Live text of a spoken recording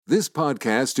This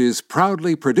podcast is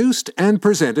proudly produced and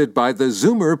presented by the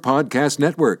Zoomer Podcast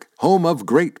Network, home of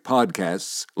great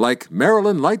podcasts like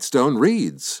Marilyn Lightstone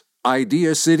Reads,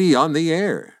 Idea City on the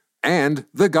Air, and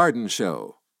The Garden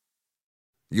Show.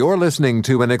 You're listening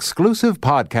to an exclusive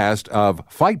podcast of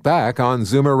Fight Back on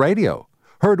Zoomer Radio,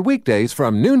 heard weekdays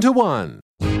from noon to 1.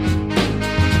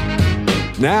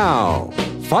 Now,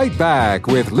 Fight Back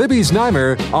with Libby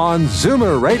Znaimer on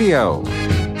Zoomer Radio.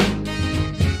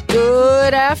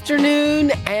 Good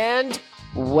afternoon and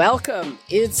welcome.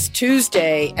 It's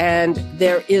Tuesday and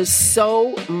there is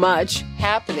so much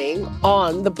happening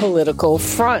on the political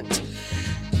front.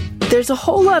 There's a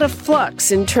whole lot of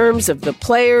flux in terms of the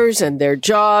players and their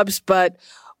jobs, but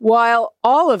while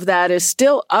all of that is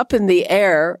still up in the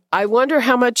air, I wonder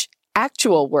how much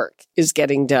actual work is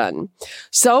getting done.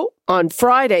 So on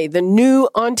Friday, the new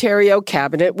Ontario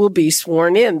cabinet will be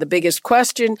sworn in. The biggest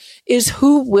question is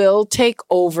who will take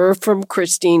over from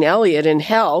Christine Elliott in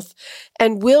health,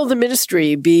 and will the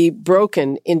ministry be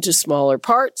broken into smaller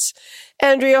parts?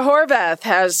 Andrea Horwath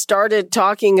has started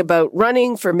talking about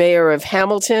running for mayor of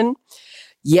Hamilton.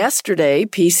 Yesterday,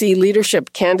 PC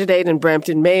leadership candidate and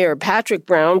Brampton Mayor Patrick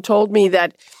Brown told me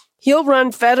that he'll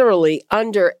run federally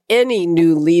under any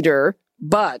new leader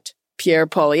but Pierre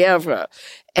Poilievre.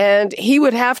 And he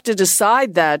would have to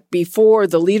decide that before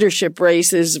the leadership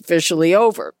race is officially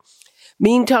over.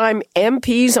 Meantime,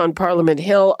 MPs on Parliament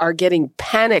Hill are getting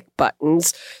panic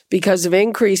buttons because of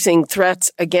increasing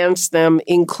threats against them,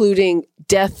 including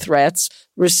death threats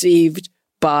received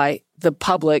by the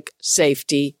Public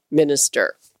Safety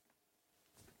Minister.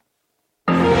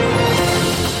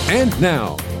 And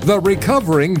now, the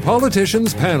Recovering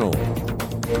Politicians Panel.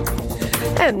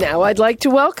 And now I'd like to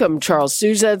welcome Charles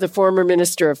Sousa, the former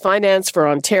Minister of Finance for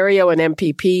Ontario and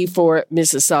MPP for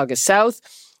Mississauga South,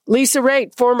 Lisa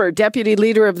Raitt, former Deputy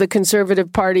Leader of the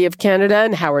Conservative Party of Canada,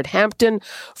 and Howard Hampton,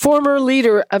 former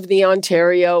Leader of the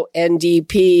Ontario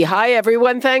NDP. Hi,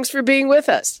 everyone. Thanks for being with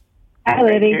us. Hi,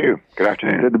 Libby. Thank you. Good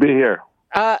afternoon. Good to be here.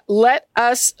 Let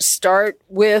us start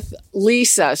with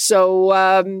Lisa.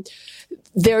 So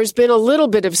there's been a little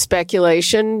bit of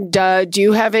speculation. Do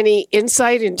you have any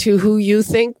insight into who you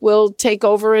think will take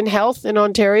over in health in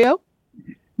Ontario?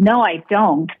 No, I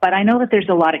don't. But I know that there's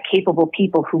a lot of capable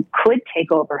people who could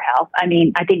take over health. I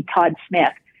mean, I think Todd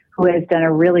Smith, who has done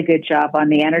a really good job on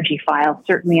the energy file,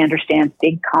 certainly understands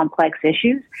big, complex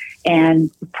issues.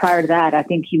 And prior to that, I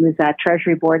think he was at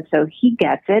Treasury Board, so he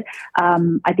gets it.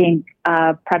 I think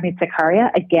Pravneet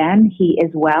Zakaria, again, he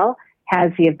as well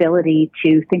has the ability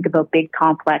to think about big,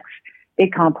 complex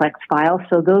files.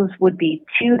 So those would be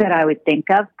two that I would think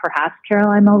of, perhaps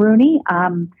Caroline Mulroney.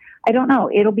 I don't know.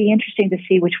 It'll be interesting to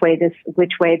see which way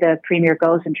the Premier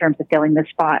goes in terms of filling this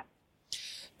spot.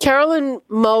 Caroline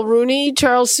Mulroney,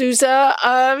 Charles Sousa,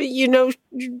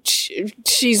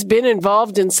 she's been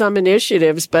involved in some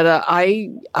initiatives, but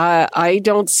I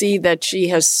don't see that she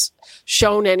has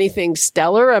shown anything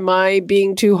stellar. Am I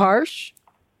being too harsh?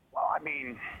 Well, I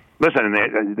mean, listen,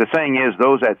 the saying is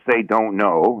those that say don't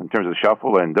know in terms of the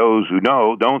shuffle, and those who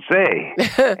know don't say.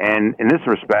 And in this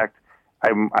respect,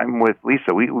 I'm with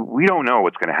Lisa. We don't know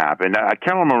what's going to happen.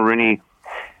 Caroline Mulroney,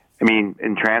 I mean,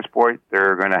 in transport,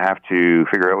 they're going to have to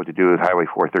figure out what to do with Highway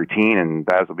 413, and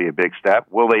that will be a big step.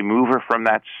 Will they move her from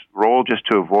that role just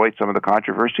to avoid some of the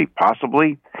controversy?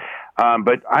 Possibly.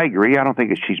 But I agree. I don't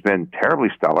think she's been terribly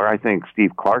stellar. I think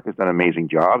Steve Clark has done an amazing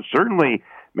job. Certainly,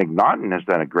 McNaughton has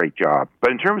done a great job.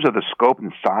 But in terms of the scope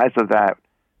and size of that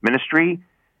ministry,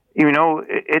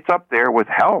 it's up there with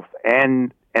health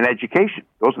and education.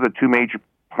 Those are the two major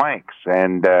planks.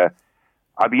 And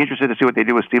I'd be interested to see what they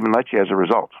do with Stephen Lecce as a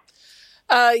result.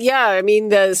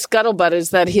 The scuttlebutt is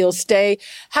that he'll stay.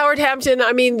 Howard Hampton,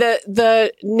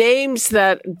 the names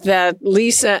that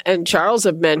Lisa and Charles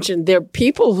have mentioned, they're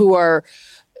people who are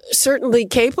certainly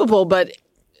capable, but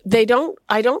I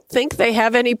don't think they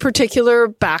have any particular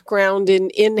background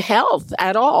in health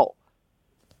at all.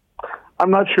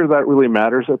 I'm not sure that really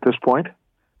matters at this point.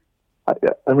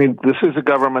 I mean, this is a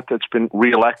government that's been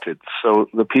reelected. So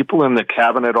the people in the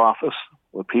cabinet office,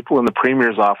 the people in the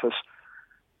Premier's office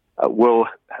will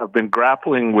have been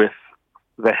grappling with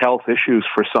the health issues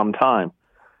for some time.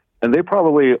 And they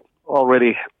probably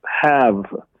already have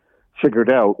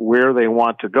figured out where they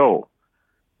want to go.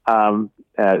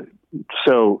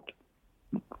 So,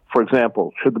 for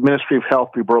example, should the Ministry of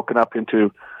Health be broken up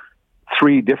into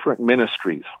 3 different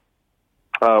ministries?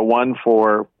 One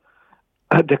for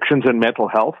addictions and mental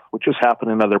health, which has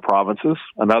happened in other provinces,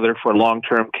 another for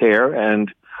long-term care, and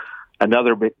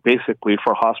another basically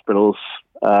for hospitals,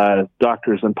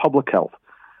 doctors, and public health.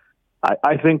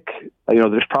 I think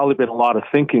there's probably been a lot of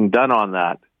thinking done on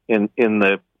that in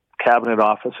the cabinet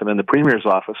office and in the premier's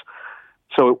office.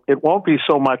 So it won't be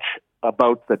so much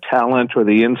about the talent or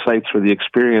the insights or the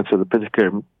experience of the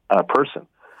particular person.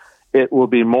 It will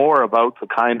be more about the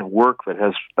kind of work that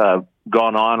has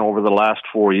gone on over the last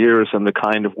 4 years and the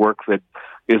kind of work that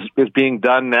is being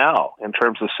done now in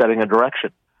terms of setting a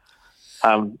direction.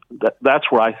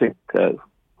 That's where I think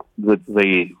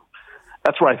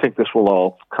that's where I think this will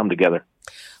all come together.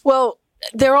 Well,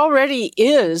 there already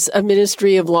is a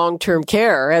Ministry of Long-Term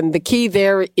Care, and the key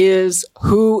there is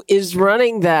who is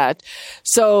running that.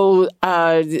 So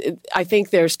I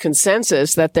think there's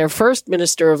consensus that their first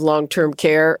Minister of Long-Term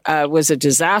Care was a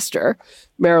disaster,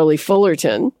 Marilee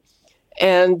Fullerton.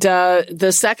 And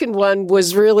the second one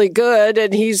was really good,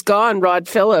 and he's gone, Rod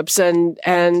Phillips, and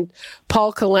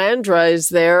Paul Calandra is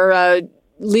there.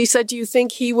 Lisa, do you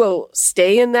think he will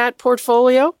stay in that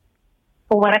portfolio?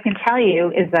 Well, what I can tell you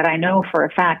is that I know for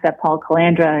a fact that Paul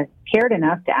Calandra cared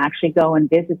enough to actually go and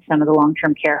visit some of the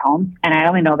long-term care homes. And I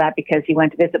only know that because he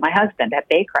went to visit my husband at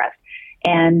Baycrest.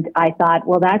 And I thought,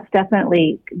 well, that's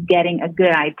definitely getting a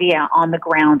good idea on the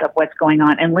ground of what's going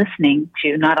on and listening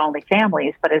to not only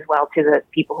families, but as well to the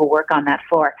people who work on that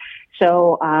floor.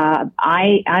 So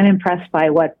I'm impressed by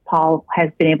what Paul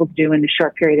has been able to do in a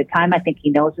short period of time. I think he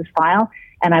knows his file,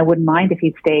 and I wouldn't mind if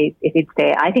he'd stay.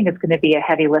 I think it's going to be a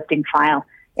heavy lifting file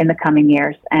in the coming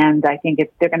years, and I think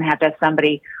they're going to have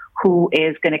somebody who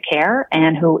is going to care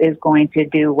and who is going to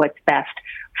do what's best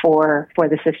for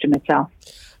the system itself.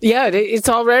 Yeah, it's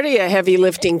already a heavy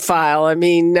lifting file. I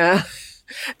mean,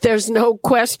 there's no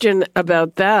question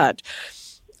about that.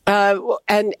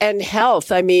 And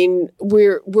health. I mean,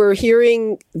 we're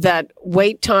hearing that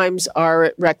wait times are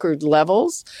at record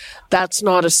levels. That's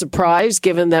not a surprise,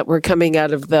 given that we're coming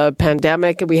out of the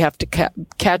pandemic and we have to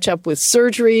catch up with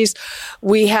surgeries.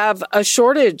 We have a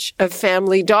shortage of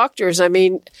family doctors. I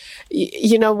mean,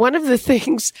 one of the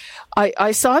things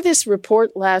I saw this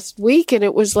report last week, and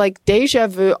it was like deja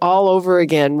vu all over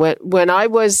again. When I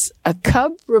was a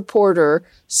cub reporter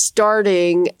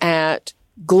starting at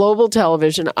Global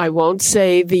Television, I won't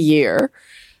say the year.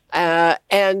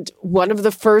 And one of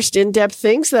the first in-depth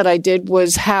things that I did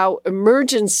was how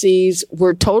emergencies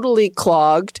were totally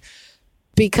clogged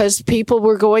because people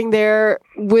were going there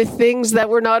with things that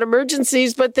were not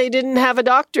emergencies, but they didn't have a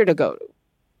doctor to go to.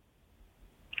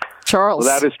 Charles.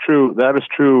 Well, that is true. That is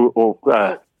true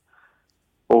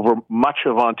over much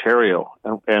of Ontario.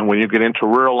 And when you get into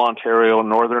rural Ontario,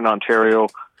 northern Ontario,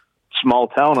 small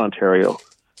town Ontario,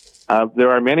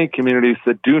 there are many communities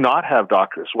that do not have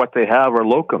doctors. What they have are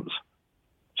locums.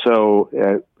 So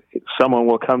someone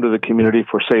will come to the community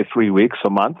for, say, 3 weeks, a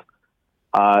month,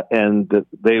 and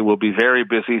they will be very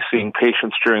busy seeing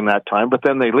patients during that time, but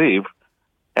then they leave,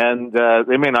 and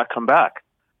they may not come back.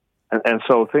 And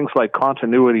so things like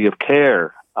continuity of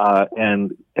care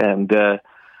and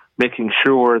making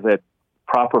sure that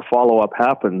proper follow-up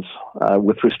happens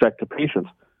with respect to patients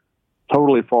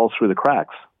totally falls through the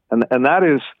cracks. And that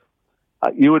is...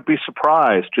 you would be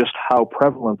surprised just how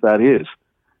prevalent that is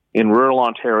in rural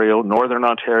Ontario, northern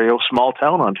Ontario, small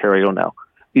town Ontario now.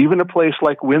 Even a place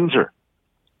like Windsor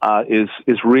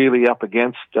is really up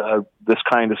against this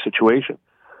kind of situation.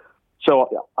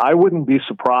 So I wouldn't be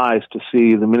surprised to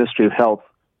see the Ministry of Health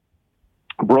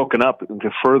broken up into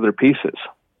further pieces.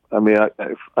 I mean,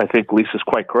 I think Lisa's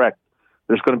quite correct.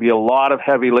 There's going to be a lot of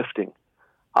heavy lifting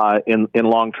in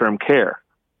long-term care.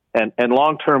 And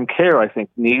long-term care, I think,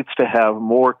 needs to have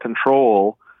more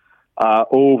control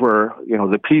over,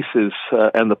 the pieces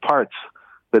and the parts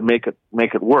that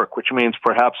make it work, which means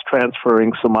perhaps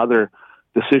transferring some other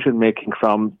decision-making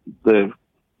from the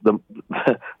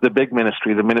big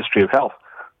ministry, the Ministry of Health.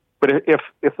 But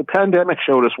if the pandemic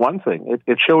showed us one thing,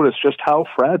 it showed us just how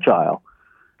fragile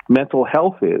mental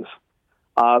health is.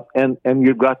 And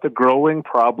you've got the growing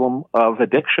problem of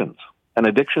addictions. And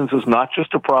addictions is not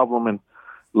just a problem in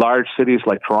large cities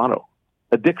like Toronto.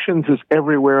 Addictions is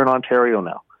everywhere in Ontario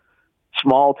now.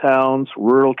 Small towns,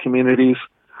 rural communities.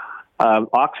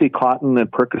 OxyContin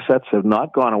and Percocets have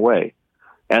not gone away.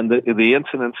 And the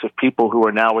incidence of people who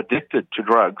are now addicted to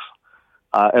drugs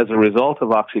as a result of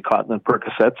OxyContin and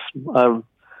Percocets,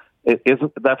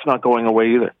 that's not going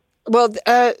away either. Well,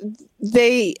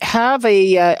 they have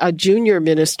a junior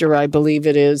minister, I believe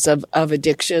it is, of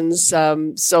addictions.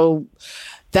 So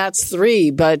that's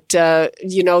 3. But,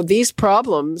 these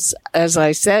problems, as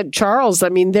I said, Charles, I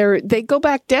mean, they go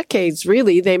back decades,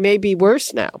 really. They may be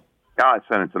worse now. Yeah, it's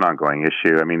an ongoing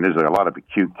issue. I mean, there's a lot of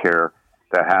acute care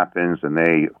that happens, and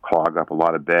they clog up a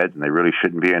lot of beds, and they really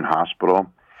shouldn't be in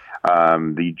hospital.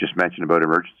 You just mentioned about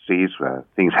emergencies.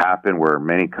 Things happen where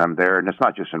many come there, and it's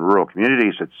not just in rural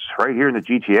communities. It's right here in the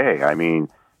GTA. I mean,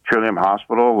 Trillium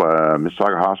Hospital,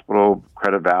 Mississauga Hospital,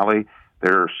 Credit Valley,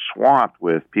 they're swamped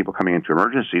with people coming into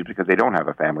emergencies because they don't have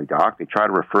a family doc. They try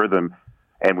to refer them,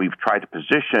 and we've tried to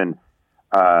position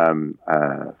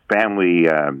family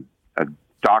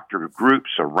doctor groups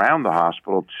around the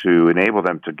hospital to enable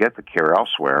them to get the care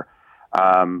elsewhere.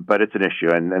 But it's an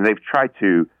issue, and they've tried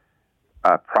to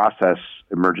process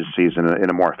emergencies in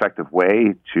a more effective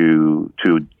way to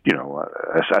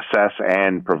assess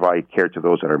and provide care to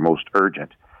those that are most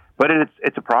urgent. But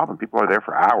it's a problem. People are there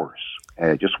for hours,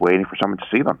 just waiting for someone to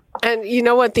see them. And you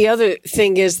know what? The other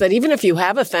thing is that even if you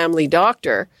have a family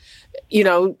doctor,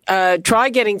 try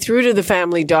getting through to the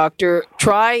family doctor.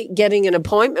 Try getting an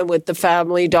appointment with the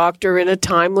family doctor in a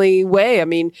timely way. I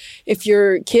mean, if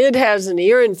your kid has an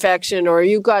ear infection or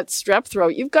you've got strep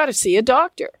throat, you've got to see a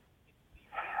doctor.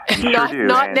 Not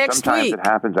and next sometimes week. It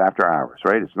happens after hours,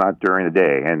 right? It's not during the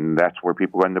day, and that's where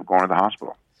people end up going to the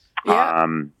hospital. Yeah.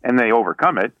 And they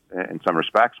overcome it in some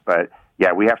respects, but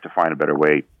yeah, we have to find a better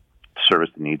way to service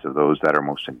the needs of those that are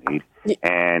most in need,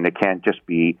 and it can't just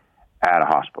be at a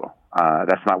hospital.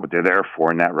 That's not what they're there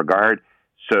for in that regard.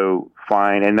 So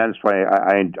fine, and that's why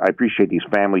I appreciate these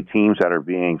family teams that are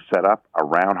being set up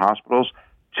around hospitals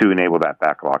to enable that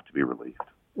backlog to be relieved.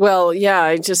 Well, yeah,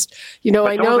 I just, I know.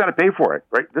 Someone's got to pay for it,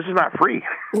 right? This is not free.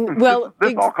 Well,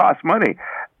 this all costs money,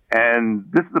 and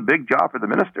this is a big job for the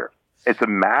minister. It's a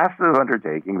massive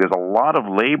undertaking. There's a lot of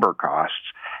labor costs,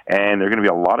 and there are going to be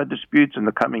a lot of disputes in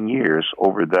the coming years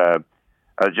over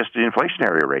just the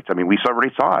inflationary rates. I mean, we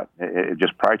already saw it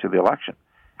just prior to the election,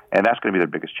 and that's going to be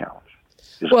the biggest challenge,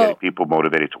 is getting people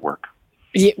motivated to work.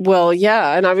 Yeah, well,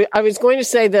 yeah, and I was going to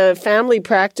say the family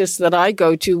practice that I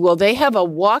go to, they have a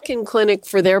walk-in clinic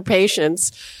for their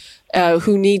patients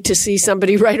who need to see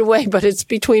somebody right away, but it's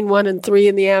between 1 and 3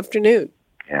 in the afternoon.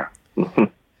 Yeah.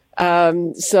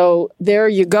 So there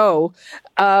you go.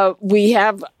 We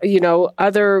have,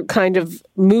 other kind of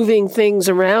moving things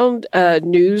around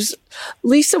news.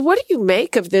 Lisa, what do you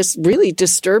make of this really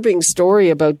disturbing story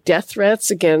about death threats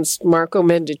against Marco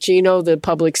Mendicino, the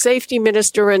public safety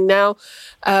minister, and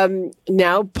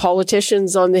now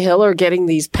politicians on the Hill are getting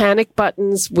these panic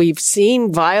buttons. We've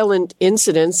seen violent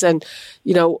incidents, and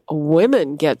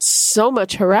women get so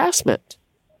much harassment.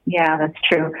 Yeah, that's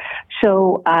true.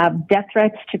 So death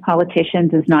threats to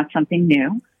politicians is not something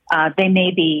new. They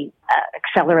may be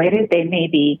accelerated. They may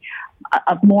be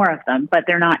more of them, but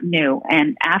they're not new.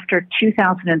 And after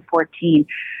 2014,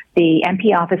 the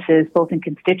MP offices, both in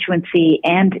constituency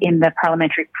and in the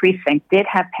parliamentary precinct, did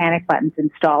have panic buttons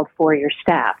installed for your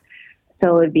staff.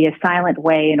 So it would be a silent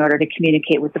way in order to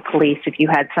communicate with the police if you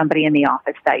had somebody in the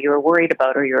office that you were worried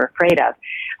about or you're afraid of.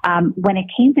 When it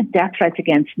came to death threats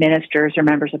against ministers or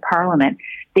members of parliament,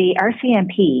 the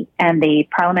RCMP and the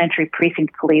parliamentary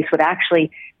precinct police would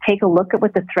actually take a look at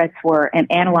what the threats were and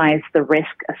analyze the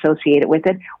risk associated with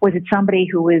it. Was it somebody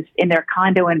who was in their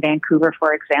condo in Vancouver,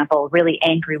 for example, really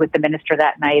angry with the minister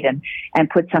that night and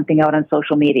put something out on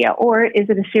social media? Or is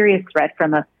it a serious threat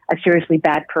from a seriously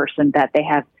bad person that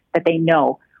they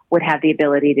know would have the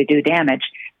ability to do damage?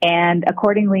 And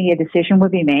accordingly, a decision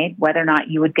would be made whether or not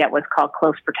you would get what's called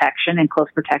close protection. And close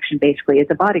protection basically is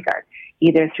a bodyguard,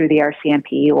 either through the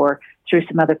RCMP or through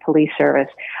some other police service.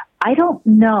 I don't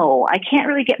know. I can't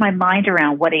really get my mind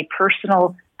around what a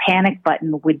personal panic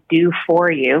button would do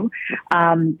for you,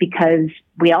 because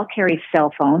we all carry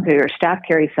cell phones, or your staff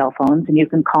carries cell phones, and you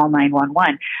can call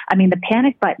 911. I mean, the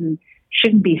panic button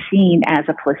shouldn't be seen as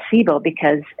a placebo,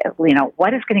 because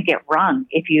what is going to get rung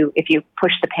if you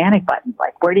push the panic button?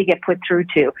 Like, where do you get put through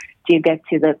to? Do you get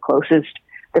to the closest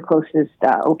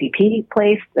OPP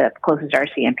place, the closest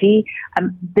RCMP?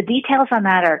 The details on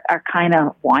that are kind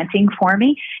of wanting for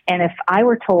me. And if I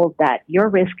were told that your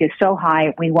risk is so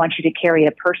high, we want you to carry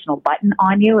a personal button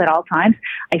on you at all times,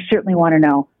 I certainly want to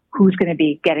know who's going to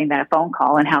be getting that phone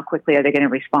call and how quickly are they going to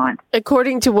respond.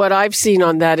 According to what I've seen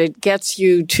on that, it gets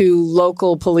you to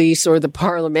local police or the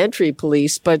parliamentary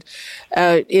police, but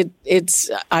it's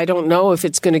I don't know if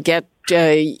it's going to get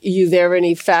you there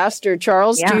any faster.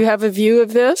 Charles, Do you have a view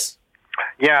of this?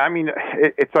 Yeah, I mean,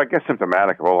 it's, I guess,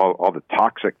 symptomatic of all the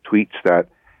toxic tweets that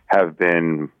have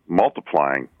been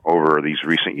multiplying over these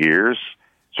recent years.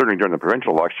 Certainly during the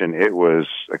provincial election, it was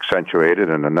accentuated,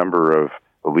 and a number of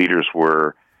the leaders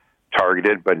were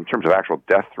targeted. But in terms of actual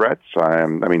death threats, I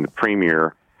mean, the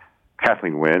Premier,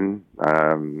 Kathleen Wynne,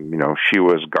 she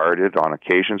was guarded on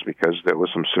occasions because there was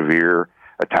some severe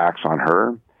attacks on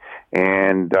her.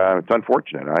 And it's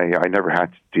unfortunate. I never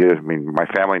had to deal. I mean, my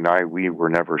family and I, we were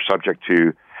never subject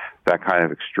to that kind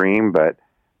of extreme, but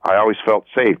I always felt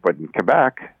safe. But in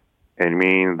Quebec, I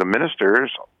mean, the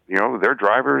ministers, their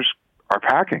drivers are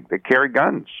packing. They carry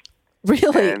guns.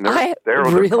 Really? And they're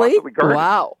constantly guarded.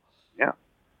 Wow. Yeah.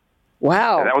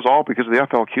 Wow. And that was all because of the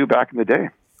FLQ back in the day.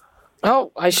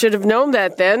 Oh, I should have known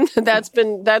that then. That's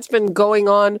been going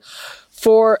on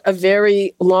for a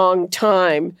very long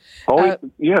time.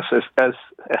 Yes,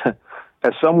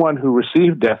 as someone who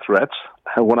received death threats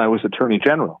when I was Attorney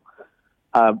General,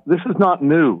 this is not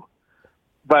new.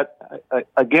 But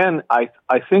again, I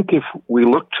think if we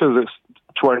look to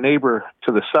our neighbor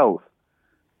to the south,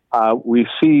 we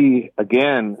see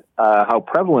again how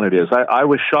prevalent it is. I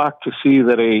was shocked to see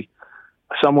that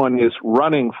someone is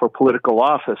running for political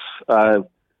office,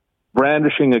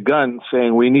 brandishing a gun,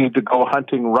 saying we need to go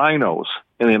hunting rhinos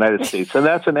in the United States, and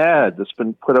that's an ad that's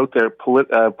been put out there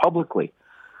publicly.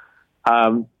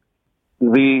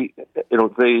 The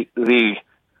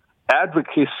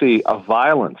advocacy of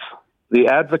violence, the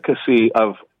advocacy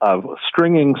of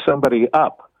stringing somebody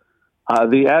up,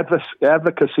 the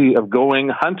advocacy of going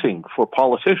hunting for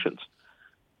politicians,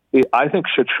 I think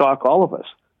should shock all of us.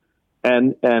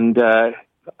 And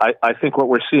I think what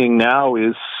we're seeing now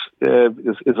is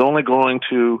only going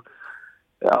to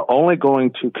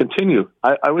continue.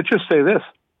 I would just say this: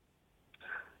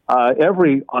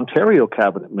 every Ontario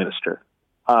cabinet minister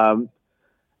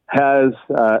has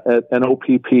an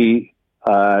OPP.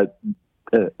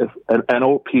 An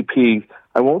OPP.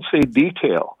 I won't say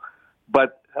detail,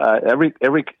 but every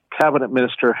cabinet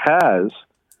minister has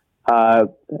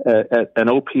an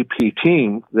OPP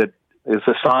team that is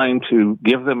assigned to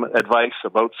give them advice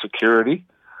about security,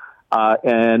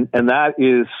 and that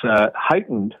is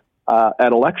heightened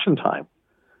at election time,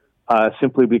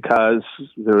 simply because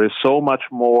there is so much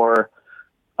more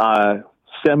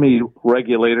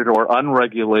semi-regulated or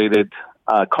unregulated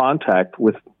contact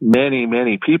with many,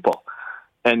 many people.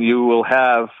 And you will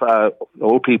have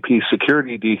OPP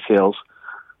security details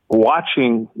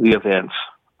watching the events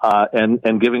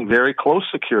and giving very close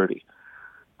security.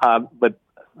 But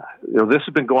this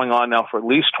has been going on now for at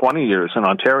least 20 years in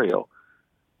Ontario.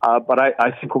 But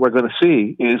I think what we're going to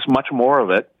see is much more of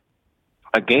it,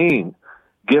 again,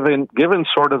 given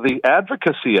sort of the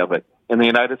advocacy of it in the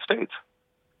United States,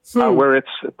 where it's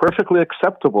perfectly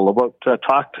acceptable to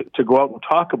go out and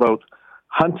talk about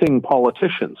hunting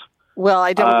politicians. Well,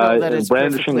 I don't know that it's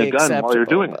brandishing a gun while you're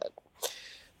doing it.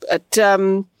 But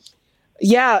I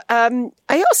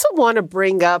also want to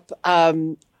bring up.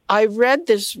 I read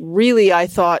this really, I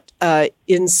thought,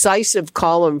 incisive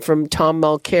column from Tom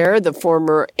Mulcair, the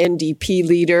former NDP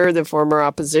leader, the former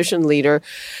opposition leader.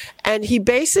 And he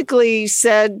basically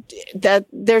said that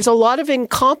there's a lot of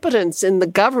incompetence in the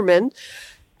government,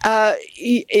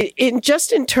 in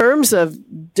terms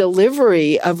of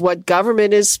delivery of what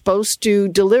government is supposed to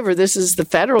deliver. This is the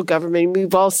federal government.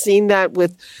 We've all seen that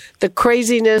with the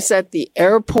craziness at the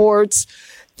airports,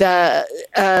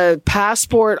 the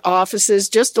passport offices,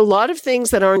 just a lot of things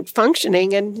that aren't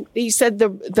functioning. And he said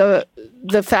the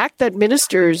fact that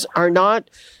ministers are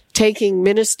not taking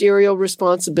ministerial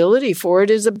responsibility for it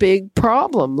is a big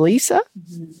problem. Lisa?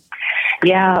 Mm-hmm.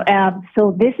 Yeah,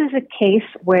 so this is a case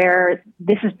where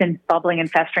this has been bubbling and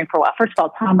festering for a while. First of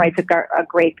all, Tom writes a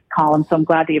great column, so I'm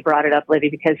glad that you brought it up, Libby,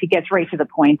 because he gets right to the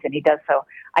point, and he does so,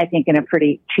 I think, in a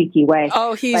pretty cheeky way.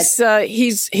 Oh, he's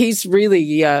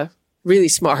really really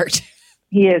smart.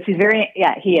 He is. He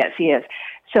is.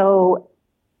 So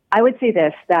I would say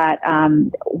this, that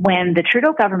when the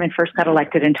Trudeau government first got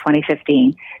elected in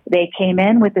 2015, they came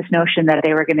in with this notion that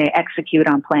they were going to execute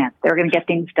on plans. They were going to get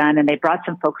things done, and they brought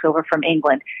some folks over from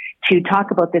England to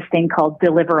talk about this thing called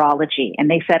deliverology. And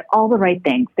they said all the right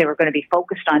things. They were going to be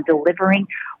focused on delivering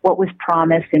what was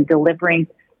promised and delivering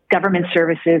government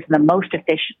services in the most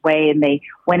efficient way. And they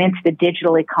went into the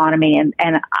digital economy. And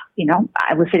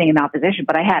I was sitting in opposition,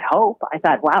 but I had hope. I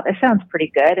thought, wow, this sounds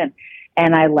pretty good.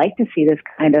 And I like to see this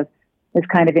kind of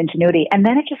ingenuity. And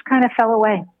then it just kind of fell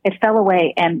away. It fell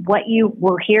away. And what you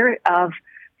will hear of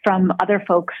from other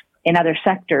folks in other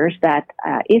sectors that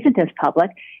isn't as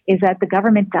public is that the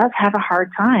government does have a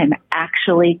hard time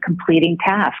actually completing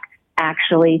tasks,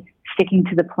 actually sticking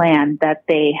to the plan that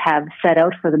they have set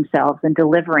out for themselves and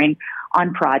delivering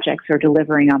on projects or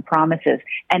delivering on promises.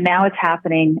 And now it's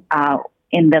happening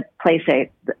in the place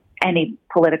any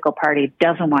political party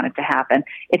doesn't want it to happen.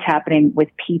 It's happening with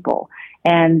people.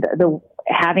 And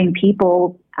having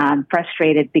people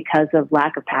frustrated because of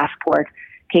lack of passport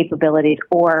capabilities,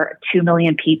 or 2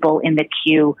 million people in the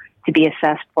queue to be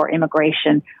assessed for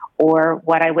immigration, or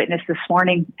what I witnessed this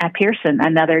morning at Pearson,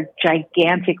 another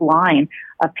gigantic line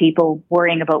of people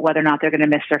worrying about whether or not they're going to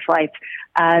miss their flights.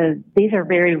 These are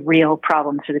very real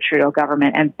problems for the Trudeau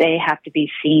government, and they have to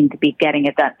be seen to be getting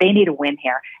it done. They need a win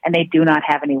here, and they do not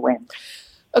have any wins.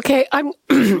 Okay, I'm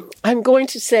I'm going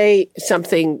to say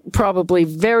something probably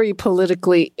very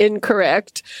politically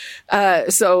incorrect.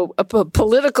 So a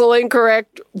political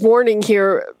incorrect warning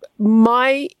here.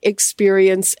 My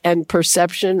experience and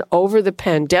perception over the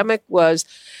pandemic was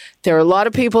there are a lot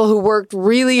of people who worked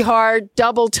really hard,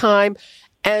 double time,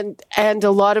 and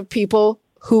a lot of people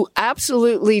who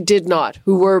absolutely did not,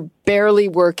 who were barely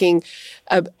working,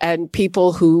 and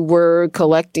people who were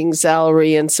collecting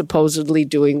salary and supposedly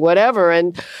doing whatever.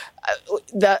 And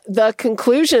the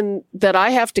conclusion that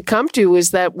I have to come to is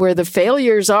that where the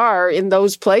failures are in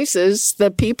those places,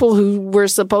 the people who were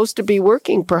supposed to be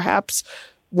working perhaps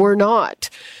were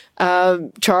not.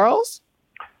 Charles?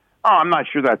 Oh, I'm not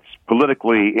sure that's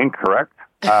politically incorrect.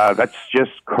 That's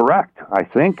just correct, I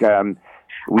think.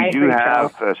 We do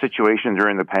have a situation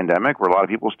during the pandemic where a lot of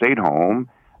people stayed home.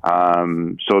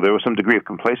 So there was some degree of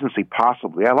complacency,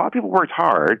 possibly. A lot of people worked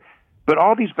hard, but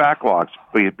all these backlogs,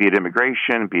 be it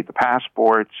immigration, be it the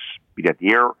passports, be it at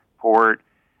the airport,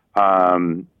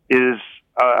 is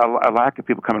a lack of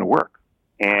people coming to work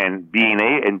and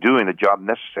doing the job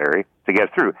necessary to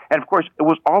get through. And of course, it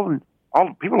was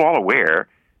people were all aware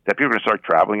that people were going to start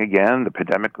traveling again. The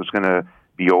pandemic was going to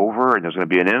be over, and there's going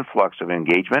to be an influx of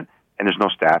engagement. And there's no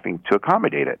staffing to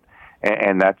accommodate it.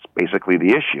 And that's basically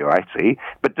the issue, I see.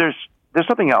 But there's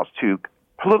something else, too.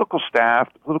 Political staff,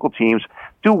 political teams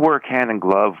do work hand in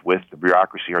glove with the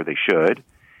bureaucracy, or they should.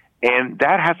 And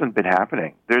that hasn't been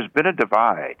happening. There's been a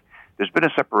divide. There's been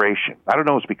a separation. I don't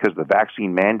know if it's because of the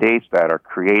vaccine mandates that are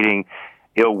creating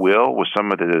ill will with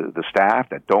some of the staff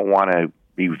that don't want to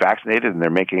be vaccinated, and they're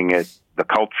making it, the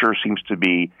culture seems to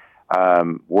be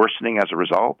worsening as a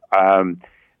result.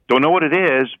 Don't know what it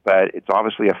is, but it's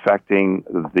obviously affecting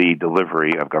the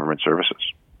delivery of government services.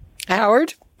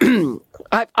 Howard,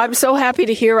 I'm so happy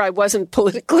to hear I wasn't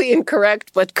politically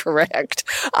incorrect, but correct.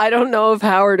 I don't know if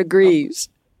Howard agrees.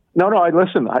 No.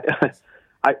 Listen.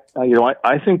 I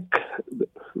think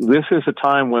this is a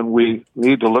time when we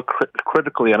need to look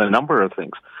critically at a number of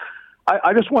things.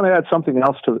 I just want to add something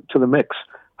else to the mix.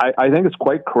 I think it's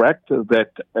quite correct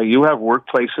that you have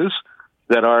workplaces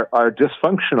that are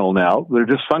dysfunctional now. They're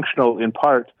dysfunctional in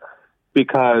part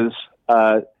because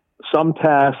some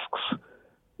tasks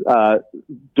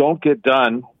don't get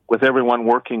done with everyone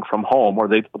working from home, or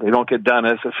they don't get done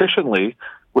as efficiently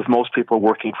with most people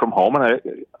working from home.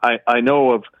 And I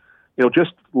know of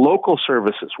just local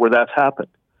services where that's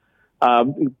happened,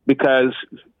 because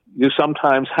you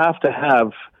sometimes have to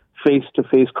have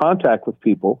face-to-face contact with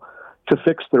people to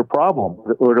fix their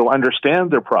problem or to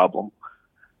understand their problem.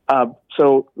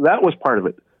 So that was part of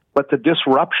it. But the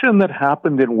disruption that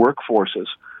happened in workforces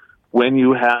when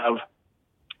you have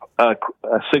a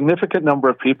significant number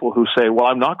of people who say, well,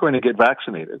 I'm not going to get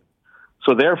vaccinated,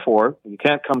 so therefore you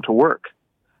can't come to work.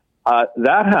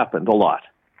 That happened a lot.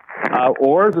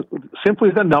 Or simply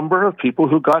the number of people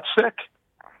who got sick.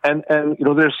 And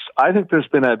I think there's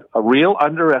been a real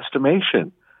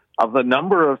underestimation of the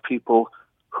number of people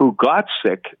who got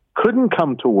sick, couldn't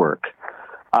come to work,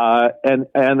 and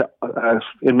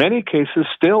in many cases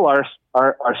still are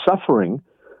suffering.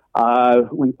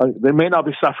 They may not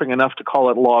be suffering enough to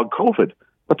call it long COVID,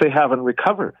 but they haven't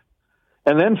recovered.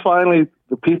 And then finally,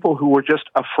 the people who were just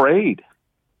afraid.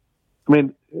 I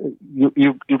mean,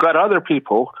 you've got other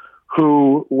people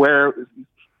who, where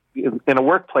in a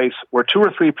workplace where 2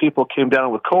 or 3 people came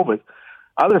down with COVID,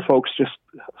 other folks just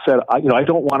said, I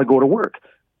don't want to go to work.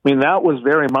 I mean, that was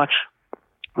very much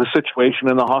the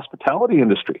situation in the hospitality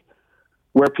industry,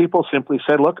 where people simply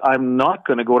said, look, I'm not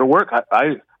going to go to work.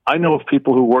 I know of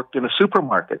people who worked in a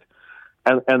supermarket,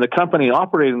 and the company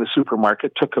operating the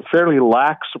supermarket took a fairly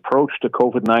lax approach to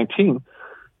COVID-19.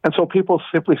 And so people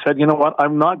simply said, you know what,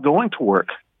 I'm not going to work.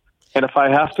 And if I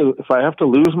have to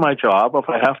lose my job, if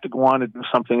I have to go on and do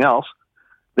something else,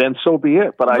 then so be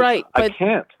it. But I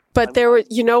can't. But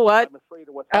you know what? I'm afraid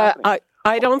of what's happening.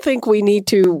 I don't think we need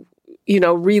to,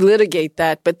 relitigate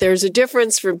that. But there's a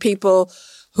difference from people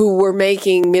who were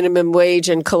making minimum wage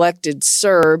and collected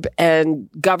CERB and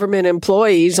government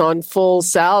employees on full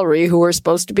salary who are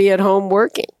supposed to be at home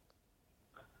working.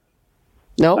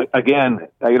 No? Again,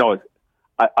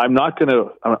 I'm not going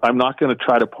to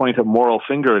try to point a moral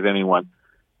finger at anyone.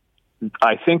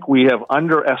 I think we have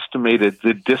underestimated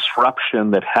the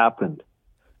disruption that happened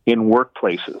in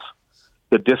workplaces,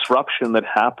 the disruption that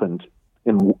happened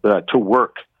to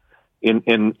work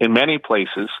in many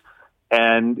places,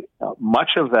 and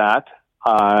much of that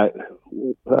had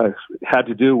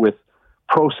to do with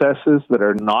processes that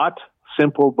are not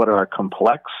simple but are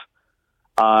complex,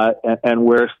 and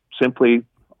where simply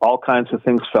all kinds of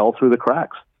things fell through the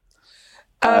cracks.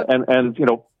 And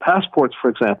passports, for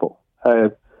example.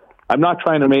 I'm not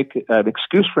trying to make an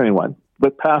excuse for anyone,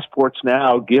 but passports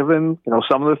now, given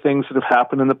some of the things that have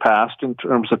happened in the past in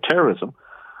terms of terrorism,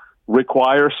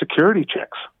 require security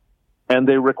checks, and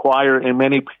they require in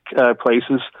many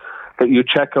places that you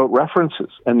check out references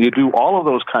and you do all of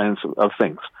those kinds of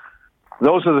things.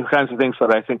 Those are the kinds of things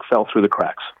that I think fell through the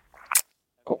cracks.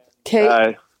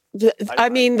 Okay.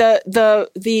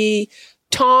 The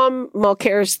Tom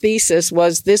Mulcair's thesis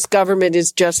was this government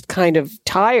is just kind of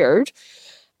tired.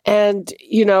 And,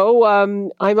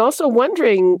 I'm also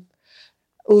wondering,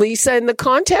 Lisa, in the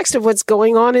context of what's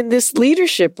going on in this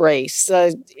leadership race,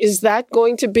 is that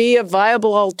going to be a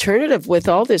viable alternative with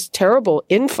all this terrible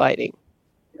infighting?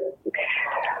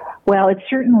 Well, it's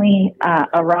certainly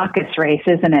a raucous race,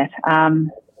 isn't it?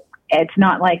 It's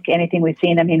not like anything we've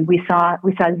seen. I mean, we saw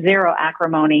zero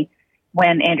acrimony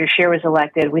when Andrew Scheer was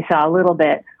elected. We saw a little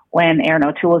bit when Aaron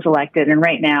O'Toole was elected, and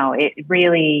right now it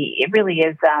really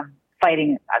is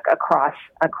fighting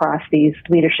across these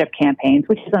leadership campaigns,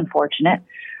 which is unfortunate.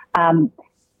 And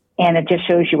it just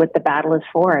shows you what the battle is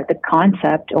for. The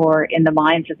concept, or in the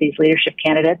minds of these leadership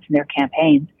candidates and their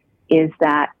campaigns, is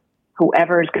that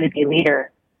whoever is going to be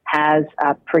leader has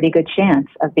a pretty good chance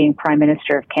of being Prime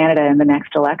Minister of Canada in the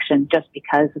next election, just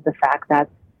because of the fact that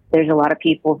there's a lot of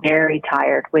people very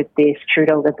tired with this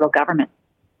Trudeau Liberal government.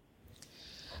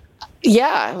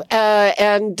 Yeah,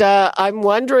 and I'm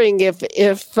wondering if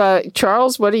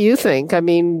Charles, what do you think? I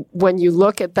mean, when you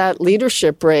look at that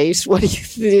leadership race,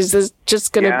 is this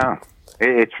just going to?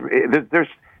 Yeah, there's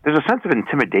a sense of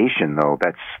intimidation though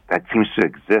that seems to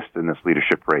exist in this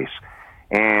leadership race,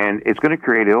 and it's going to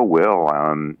create ill will.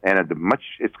 And they're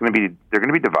going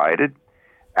to be divided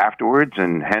afterwards,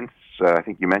 and hence I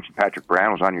think you mentioned Patrick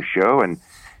Brown was on your show, and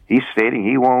he's stating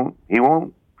he won't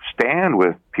stand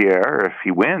with Pierre if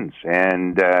he wins,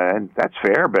 and that's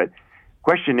fair. But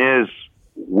question is,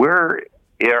 where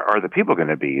are the people going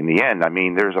to be in the end? I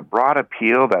mean, there's a broad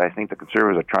appeal that I think the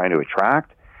Conservatives are trying to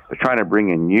attract. They're trying to bring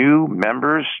in new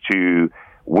members to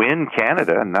win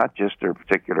Canada, not just their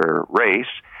particular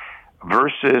race,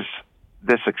 versus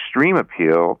this extreme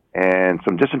appeal and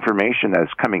some disinformation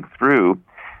that's coming through,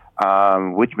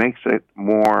 which makes it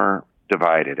more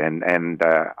divided. And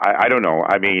I don't know.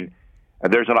 I mean,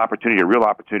 there's an opportunity, a real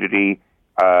opportunity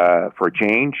for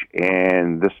change,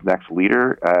 and this next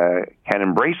leader can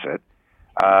embrace it.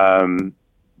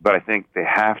 But I think they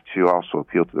have to also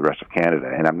appeal to the rest of Canada.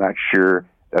 And I'm not sure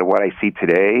that what I see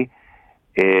today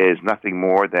is nothing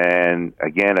more than,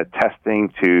 again, a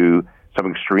testing to some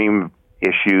extreme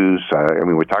issues. I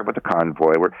mean, we're talking about the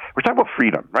convoy. We're talking about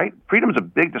freedom, right? Freedom is a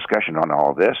big discussion on all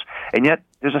of this. And yet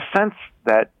there's a sense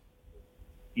that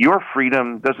your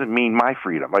freedom doesn't mean my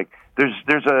freedom. Like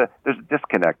there's a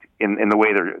disconnect in the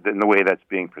way that's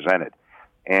being presented,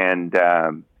 and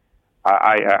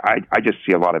I just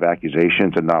see a lot of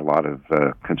accusations and not a lot of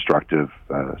constructive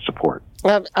support.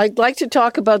 I'd like to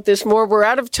talk about this more. We're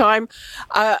out of time.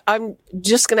 I'm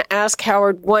just going to ask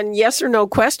Howard one yes or no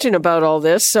question about all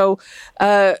this. So,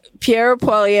 Pierre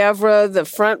Poilievre, the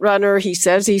front runner, he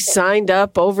says he signed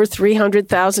up over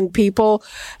 300,000 people.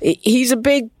 He's a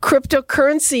big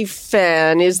cryptocurrency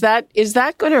fan. Is that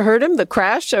going to hurt him, the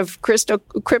crash of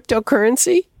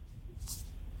cryptocurrency?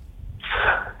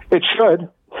 It should.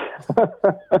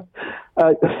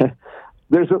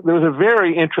 There was a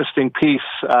very interesting piece.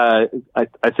 I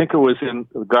think it was in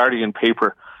the Guardian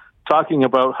paper, talking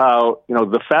about how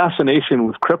the fascination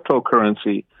with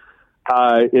cryptocurrency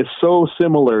is so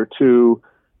similar to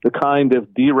the kind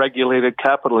of deregulated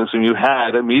capitalism you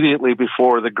had immediately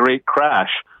before the Great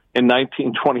Crash in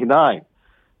 1929.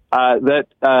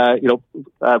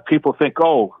 People think,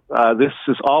 this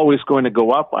is always going to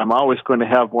go up. I'm always going to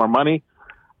have more money.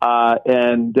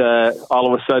 And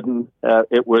all of a sudden,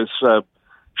 it was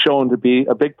shown to be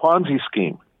a big Ponzi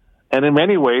scheme. And in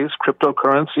many ways,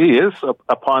 cryptocurrency is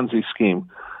a Ponzi scheme.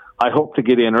 I hope to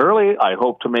get in early. I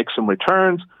hope to make some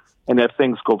returns. And if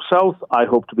things go south, I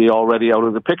hope to be already out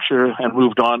of the picture and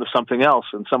moved on to something else,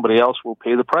 and somebody else will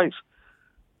pay the price.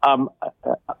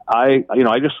 I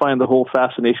just find the whole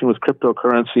fascination with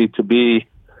cryptocurrency to be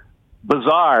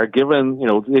bizarre, given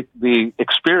the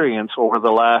experience over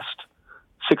the last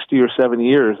 60 or 70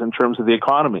 years in terms of the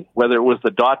economy, whether it was the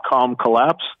dot-com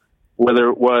collapse, whether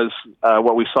it was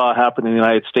what we saw happen in the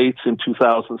United States in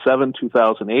 2007,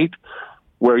 2008,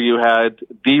 where you had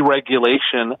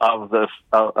deregulation of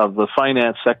the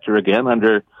finance sector again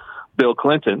under Bill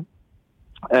Clinton,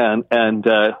 and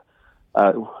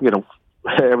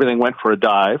everything went for a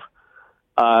dive,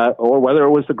 or whether it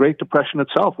was the Great Depression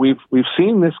itself. We've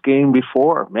seen this game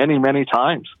before many, many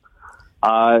times.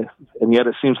 And yet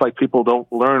it seems like people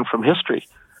don't learn from history.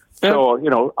 So,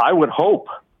 I would hope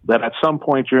that at some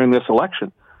point during this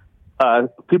election,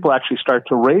 people actually start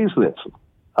to raise this,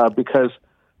 because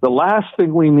the last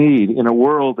thing we need in a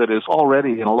world that is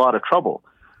already in a lot of trouble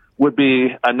would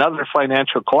be another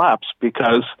financial collapse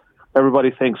because everybody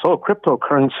thinks, oh,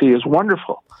 cryptocurrency is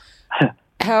wonderful.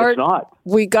 Howard, it's not.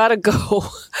 We got to go.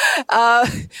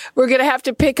 We're going to have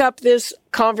to pick up this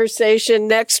conversation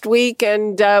next week,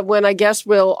 and when I guess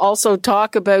we'll also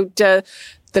talk about the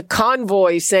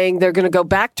convoy saying they're going to go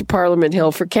back to Parliament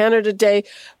Hill for Canada Day.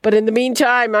 But in the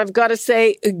meantime, I've got to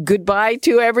say goodbye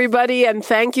to everybody, and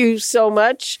thank you so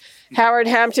much, Howard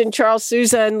Hampton, Charles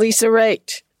Sousa, and Lisa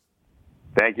Raitt.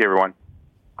 Thank you, everyone.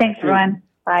 Thanks, everyone.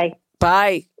 Bye.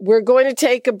 Bye. We're going to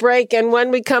take a break, and when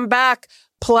we come back,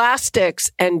 plastics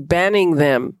and banning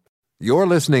them. You're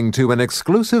listening to an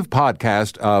exclusive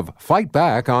podcast of Fight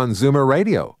Back on Zoomer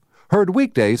Radio. Heard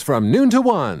weekdays from noon to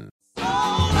 1.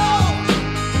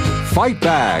 Fight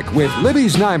Back with Libby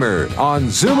Znaimer on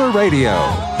Zoomer Radio.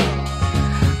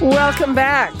 Welcome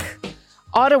back.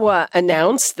 Ottawa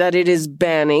announced that it is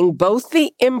banning both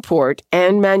the import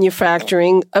and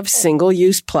manufacturing of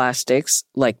single-use plastics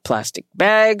like plastic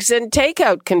bags and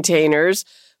takeout containers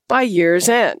by year's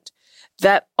end.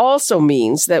 That also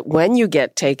means that when you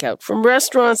get takeout from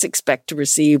restaurants, expect to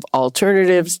receive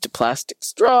alternatives to plastic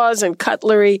straws and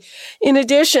cutlery in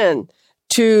addition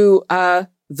to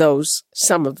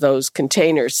some of those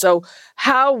containers. So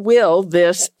how will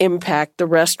this impact the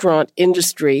restaurant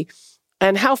industry,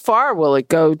 and how far will it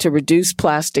go to reduce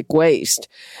plastic waste?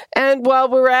 And while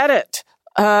we're at it,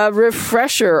 a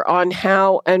refresher on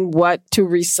how and what to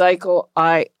recycle.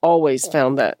 I always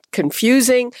found that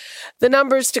confusing. The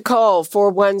numbers to call,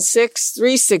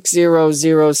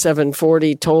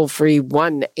 416-360-0740, toll free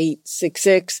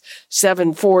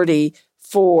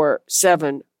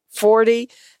 1-866-740-4740.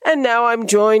 And now I'm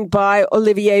joined by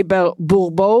Olivier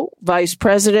Bourbeau, Vice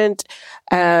President,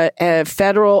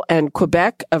 Federal and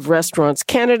Quebec of Restaurants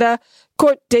Canada,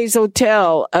 Court des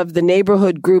Hôtels of the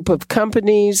Neighborhood Group of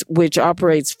Companies, which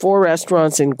operates 4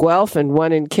 restaurants in Guelph and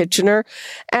 1 in Kitchener,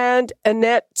 and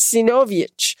Annette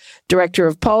Sinovich, Director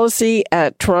of Policy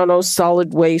at Toronto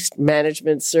Solid Waste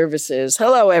Management Services.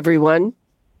 Hello, everyone.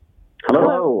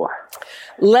 Hello.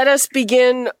 Let us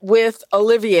begin with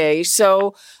Olivier.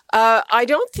 So I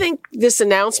don't think this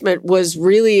announcement was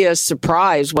really a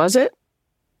surprise, was it?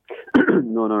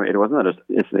 No, it was not.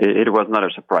 It was not a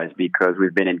surprise because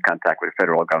we've been in contact with the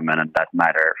federal government on that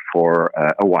matter for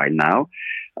a while now.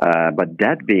 But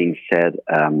that being said,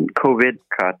 COVID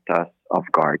caught us off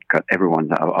guard, caught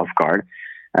everyone off guard.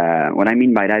 What I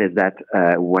mean by that is that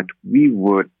what we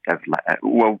would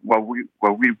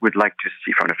like to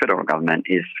see from the federal government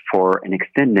is for an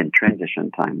extended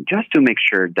transition time, just to make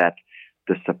sure that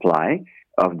the supply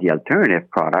of the alternative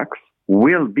products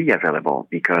will be available,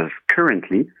 because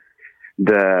currently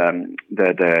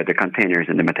the containers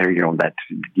and the material that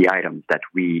the items that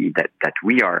we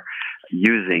are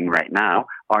using right now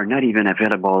are not even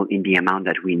available in the amount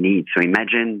that we need. So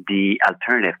imagine the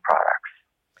alternative products.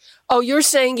 Oh, you're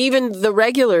saying even the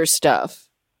regular stuff?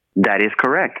 That is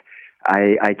correct.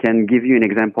 I can give you an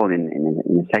example in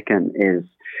a second.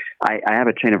 I have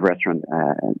a chain of restaurants.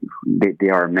 They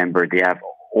are a member. They have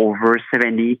over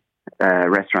 70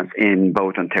 restaurants in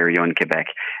both Ontario and Quebec.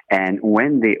 And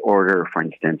when they order, for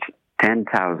instance,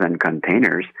 10,000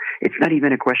 containers, it's not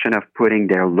even a question of putting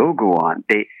their logo on.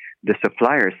 The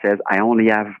supplier says, I only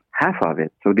have half of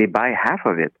it. So they buy half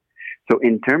of it. So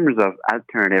in terms of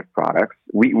alternative products,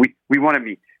 we want to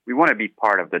be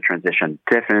part of the transition.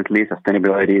 Definitely,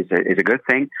 sustainability is a good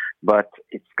thing, but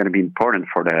it's going to be important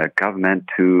for the government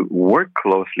to work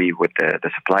closely with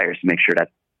the suppliers to make sure that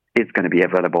it's going to be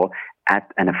available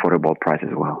at an affordable price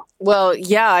as well. Well,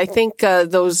 yeah, I think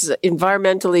those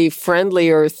environmentally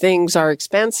friendlier things are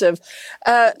expensive.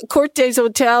 Court des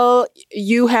Hôtels,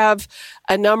 you have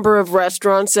a number of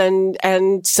restaurants,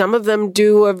 and some of them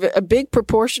do a big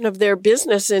proportion of their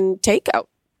business in takeout.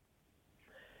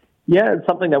 Yeah, it's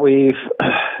something that we've,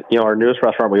 our newest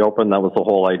restaurant we opened, that was the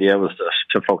whole idea, was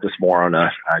to focus more on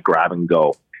a grab and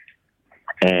go.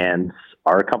 And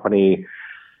our company,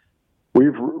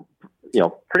 we've,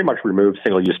 pretty much removed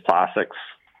single-use plastics.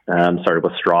 Started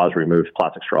with straws, removed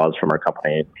plastic straws from our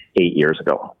company 8 years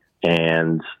ago.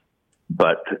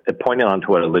 But pointing on to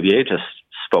what Olivier just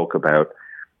spoke about,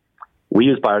 we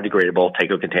use biodegradable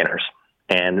takeout containers.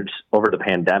 And over the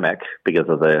pandemic, because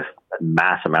of the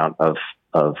mass amount of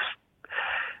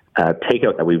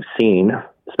takeout that we've seen,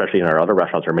 especially in our other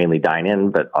restaurants are mainly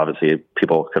dine-in, but obviously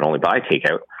people could only buy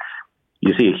takeout,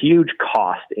 you see a huge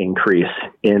cost increase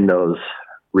in those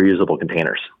reusable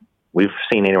containers. We've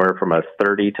seen anywhere from a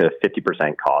 30 to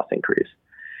 50% cost increase.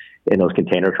 in those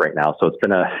containers right now. So it's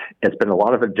been a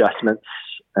lot of adjustments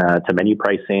to menu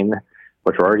pricing,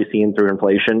 which we're already seeing through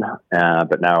inflation.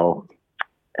 But now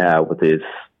with these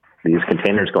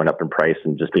containers going up in price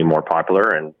and just being more popular,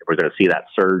 and we're going to see that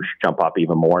surge jump up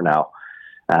even more now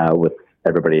with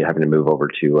everybody having to move over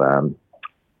to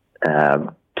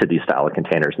these style of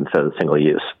containers instead of single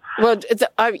use. Well,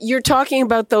 you're talking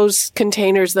about those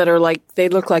containers that are they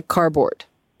look like cardboard.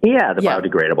 Yeah, the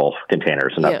biodegradable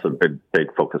containers, and that's a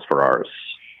big focus for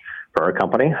our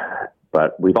company.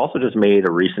 But we've also just made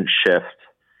a recent shift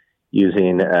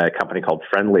using a company called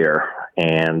Friendlier,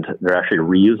 and they're actually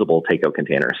reusable takeout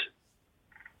containers.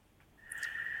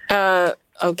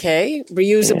 Okay,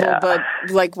 reusable, but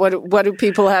what do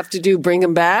people have to do? Bring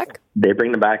them back? They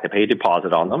bring them back. They pay a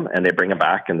deposit on them, and they bring them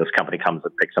back. And this company comes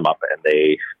and picks them up,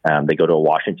 and they go to a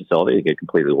washing facility to get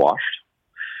completely washed,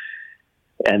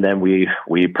 and then we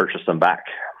purchase them back.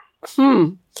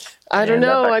 I don't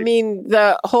know. I mean,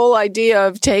 the whole idea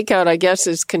of takeout, I guess,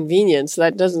 is convenience.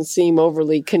 That doesn't seem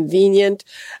overly convenient.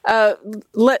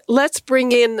 Let's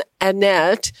bring in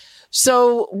Annette.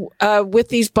 So with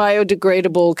these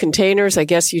biodegradable containers, I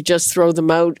guess you just throw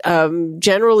them out.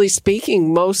 Generally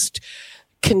speaking, most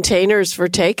containers for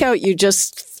takeout, you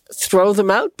just throw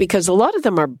them out because a lot of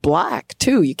them are black,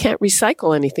 too. You can't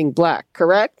recycle anything black,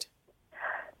 correct?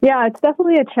 Yeah, it's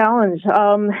definitely a challenge.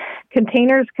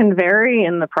 Containers can vary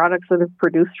in the products that it's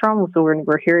produced from. So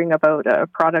we're hearing about a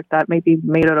product that may be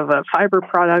made out of a fiber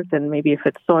product, and maybe if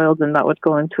it's soiled, then that would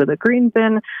go into the green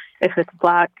bin. If it's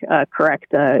black,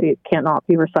 it cannot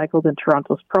be recycled in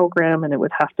Toronto's program, and it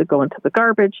would have to go into the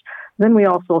garbage. Then we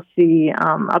also see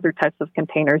other types of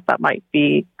containers that might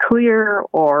be clear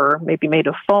or maybe made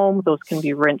of foam. Those can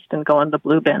be rinsed and go in the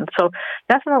blue bin. So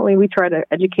definitely we try to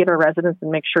educate our residents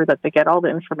and make sure that they get all the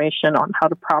information on how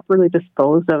to properly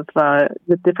dispose of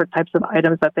the different types of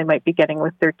items that they might be getting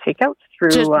with their takeouts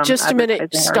through just a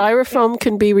minute. Styrofoam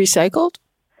can be recycled?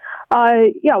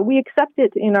 Yeah, we accept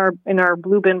it in our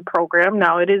blue bin program.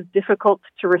 Now, it is difficult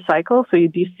to recycle, so you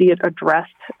do see it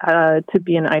addressed to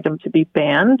be an item to be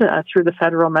banned through the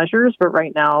federal measures. But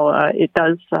right now, it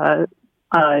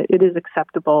is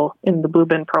acceptable in the blue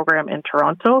bin program in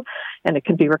Toronto, and it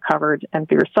can be recovered and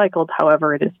be recycled.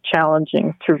 However, it is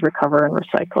challenging to recover and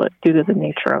recycle it due to the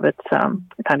nature of its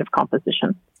kind of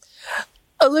composition.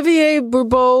 Olivier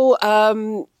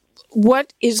Bourbeau,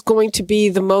 what is going to be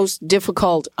the most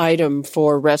difficult item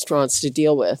for restaurants to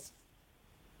deal with?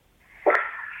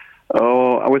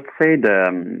 Oh, I would say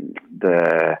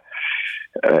the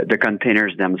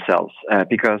containers themselves,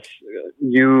 because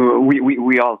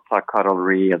we all saw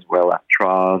cutlery as well as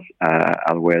straws,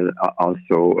 as well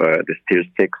also the steel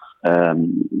sticks.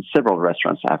 Several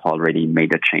restaurants have already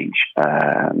made a change,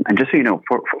 and just so you know,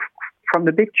 from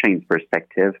the big chains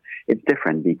perspective, it's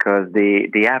different because they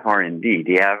have R&D.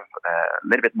 They have a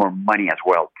little bit more money as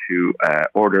well to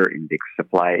order in big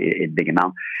supply, in big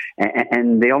amount.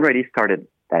 And they already started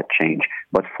that change.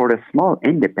 But for the small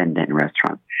independent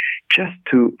restaurant, just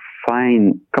to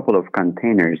find a couple of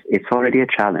containers, it's already a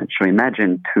challenge. So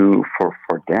imagine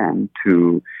for them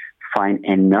to find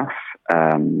enough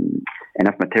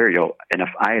material,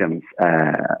 enough items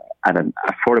at an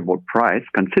affordable price,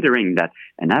 considering that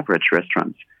an average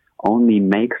restaurant only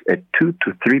makes a 2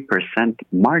 to 3%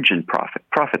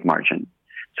 profit margin.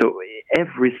 So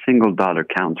every single dollar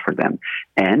counts for them.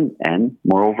 And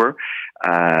moreover,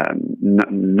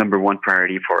 number one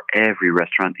priority for every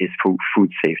restaurant is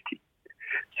food safety.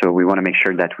 So we want to make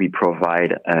sure that we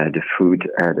provide the food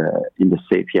in the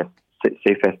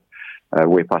safest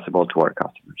way possible to our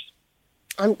customers.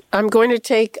 I'm going to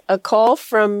take a call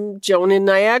from Joan in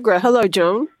Niagara. Hello,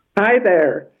 Joan. Hi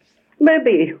there.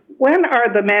 Libby, when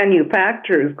are the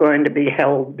manufacturers going to be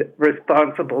held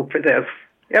responsible for this?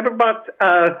 You ever bought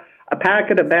a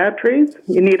packet of batteries?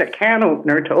 You need a can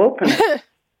opener to open it.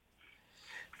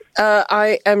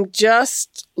 I am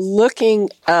just looking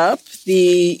up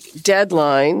the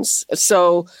deadlines.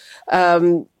 So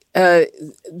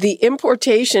the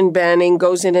importation banning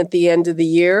goes in at the end of the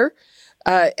year,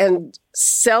 and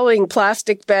selling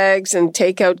plastic bags and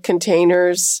takeout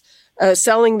containers,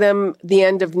 selling them the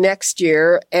end of next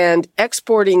year, and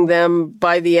exporting them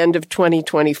by the end of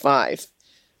 2025.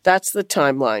 That's the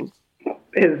timeline.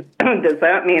 Does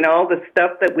that mean all the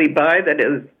stuff that we buy that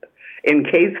is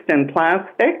encased in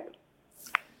plastic?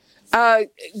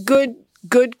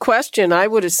 Good question. I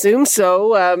would assume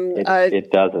so.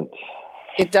 It doesn't.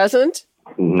 It doesn't?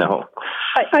 No.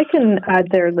 I can add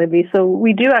there, Libby. So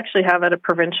we do actually have at a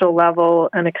provincial level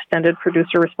an extended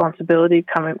producer responsibility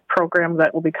program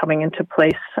that will be coming into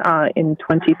place in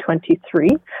 2023.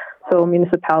 So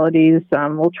municipalities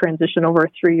will transition over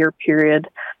a 3-year period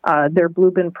their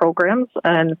blue bin programs,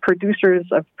 and producers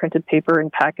of printed paper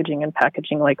and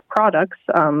packaging-like products,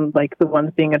 like the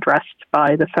ones being addressed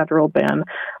by the federal ban,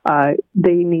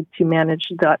 they need to manage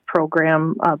that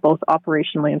program both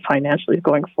operationally and financially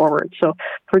going forward. So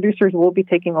producers will be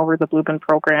taking over the blue bin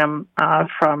program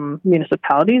from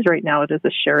municipalities. Right now it is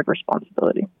a shared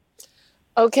responsibility.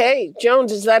 Okay, Joan,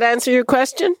 does that answer your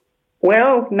question?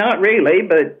 Well, not really,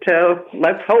 but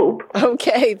let's hope.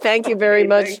 Okay, thank you very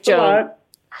much, Joan.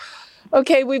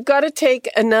 Okay, we've got to take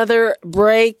another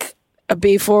break.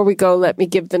 Before we go, let me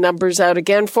give the numbers out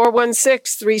again.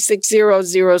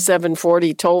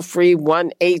 416-360-0740, toll free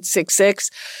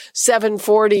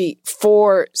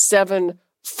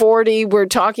 1-866-740-4740. We're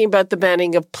talking about the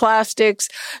banning of plastics.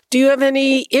 Do you have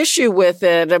any issue with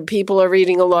it? People are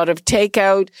eating a lot of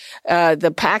takeout.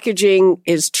 The packaging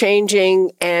is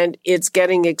changing and it's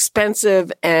getting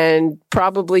expensive. And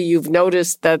probably you've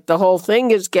noticed that the whole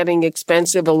thing is getting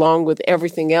expensive along with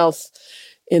everything else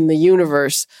in the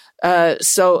universe.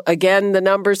 So again, the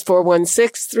number's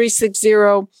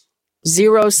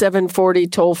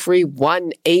 416-360-0740, toll free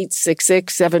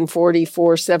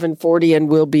 1-866-740-4740, and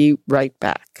we'll be right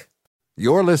back.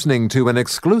 You're listening to an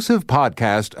exclusive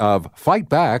podcast of Fight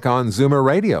Back on Zoomer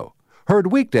Radio.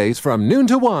 Heard weekdays from noon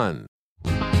to 1.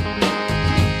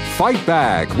 Fight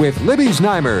Back with Libby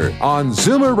Znaimer on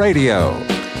Zoomer Radio.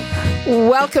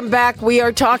 Welcome back. We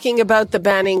are talking about the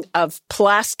banning of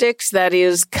plastics that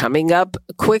is coming up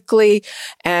quickly,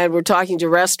 and we're talking to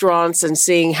restaurants and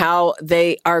seeing how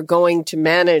they are going to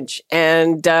manage.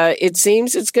 And it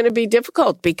seems it's going to be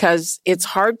difficult because it's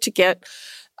hard to get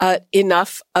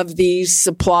enough of these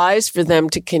supplies for them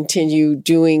to continue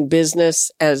doing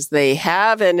business as they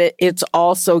have. And it's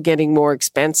also getting more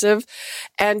expensive,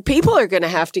 and people are going to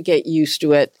have to get used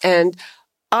to it. And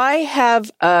I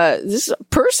have, this is a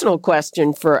personal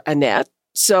question for Annette.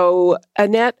 So,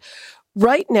 Annette,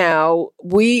 right now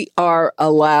we are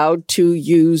allowed to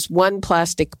use one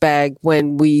plastic bag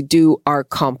when we do our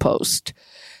compost.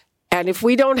 And if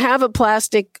we don't have a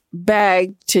plastic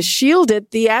bag to shield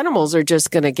it, the animals are just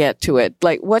going to get to it.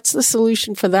 Like, what's the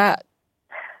solution for that?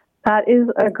 That is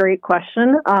a great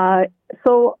question.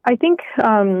 So I think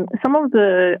some of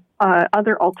the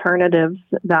other alternatives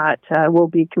that we'll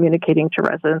be communicating to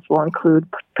residents will include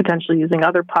potentially using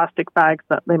other plastic bags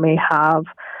that they may have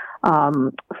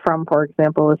from, for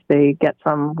example, if they get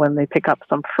some when they pick up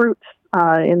some fruit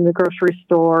in the grocery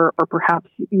store, or perhaps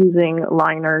using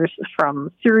liners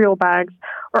from cereal bags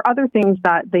or other things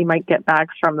that they might get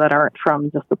bags from that aren't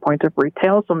from just the point of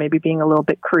retail. So maybe being a little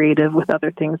bit creative with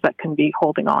other things that can be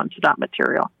holding on to that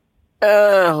material.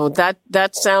 Oh,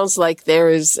 that sounds like there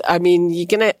is, I mean, you're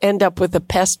going to end up with a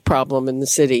pest problem in the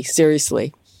city,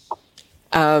 seriously.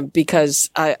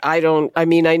 Because I know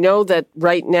that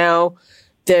right now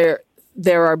there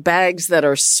are bags that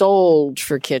are sold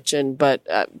for kitchen, but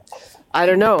I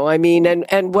don't know. I mean,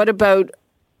 and what about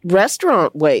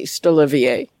restaurant waste,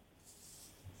 Olivier?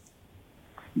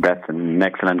 That's an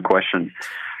excellent question.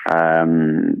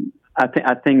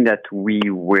 I think that we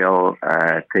will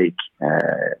take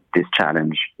this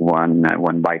challenge one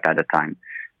bite at a time.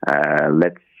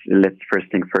 Let's first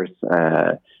thing first,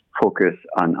 focus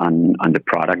on the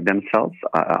product themselves,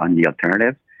 on the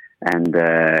alternative. And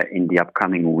in the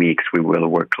upcoming weeks, we will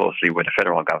work closely with the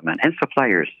federal government and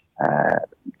suppliers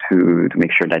to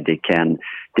make sure that they can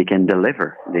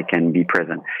deliver, they can be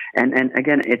present. And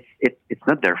again, it's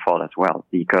not their fault as well,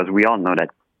 because we all know that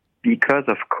because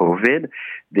of COVID,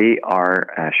 they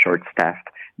are short-staffed.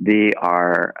 They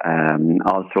are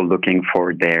also looking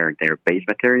for their base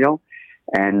material.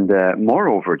 And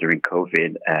moreover, during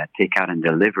COVID, takeout and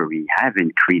delivery have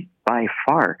increased by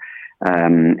far.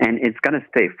 And it's going to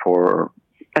stay for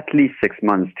at least 6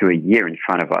 months to a year in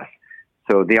front of us.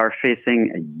 So they are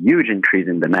facing a huge increase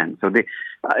in demand. So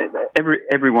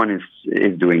everyone is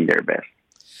doing their best.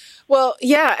 Well,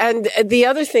 yeah, and the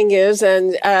other thing is,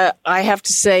 and I have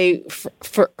to say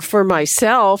for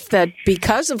myself that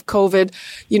because of COVID,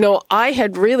 I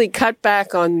had really cut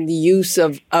back on the use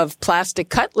of plastic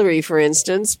cutlery, for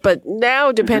instance. But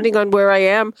now, depending on where I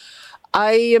am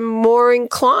more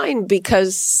inclined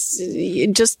because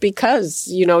you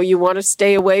want to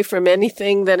stay away from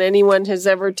anything that anyone has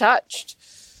ever touched.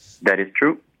 That is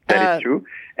true. That is true.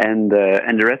 And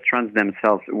the restaurants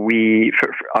themselves,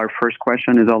 our first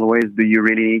question is always, do you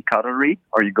really need cutlery,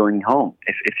 or are you going home?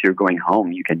 If you're going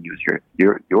home, you can use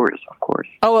yours, of course.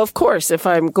 Oh, of course, if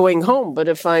I'm going home. But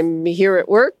if I'm here at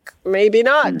work, maybe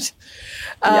not.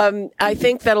 I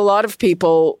think that a lot of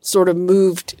people sort of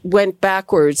went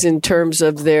backwards in terms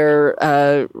of their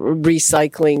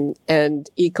recycling and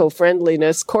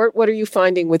eco-friendliness. Court, what are you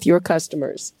finding with your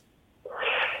customers?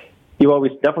 We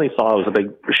definitely saw it was a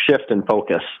big shift in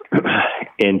focus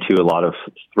into a lot of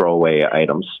throwaway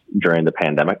items during the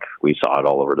pandemic. We saw it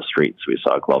all over the streets. We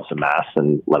saw gloves and masks,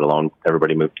 and let alone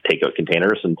everybody moved to takeout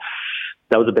containers. And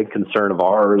that was a big concern of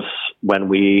ours when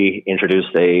we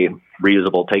introduced a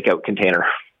reusable takeout container.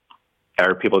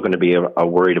 Are people going to be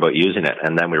worried about using it?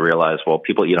 And then we realized, well,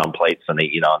 people eat on plates and they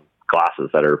eat on glasses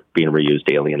that are being reused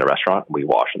daily in the restaurant. We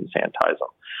wash and sanitize them.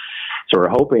 So we're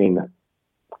hoping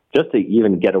just to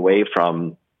even get away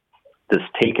from this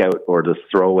takeout or this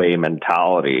throwaway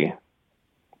mentality,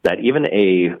 that even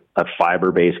a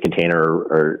fiber-based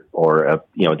container or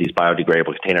these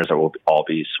biodegradable containers that we'll all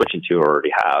be switching to or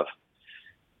already have,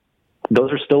 those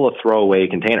are still a throwaway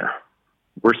container.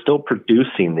 We're still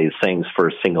producing these things for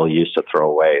single use to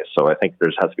throw away. So I think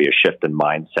there has to be a shift in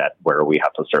mindset where we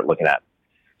have to start looking at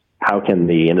how can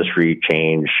the industry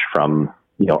change from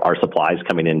our supplies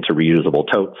coming into reusable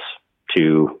totes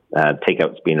to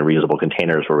takeouts being in reusable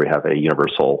containers, where we have a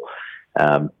universal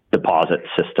deposit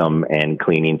system and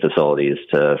cleaning facilities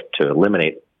to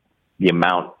eliminate the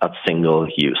amount of single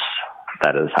use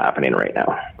that is happening right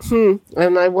now.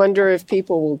 And I wonder if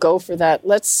people will go for that.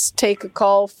 Let's take a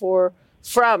call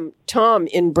from Tom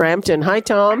in Brampton. Hi,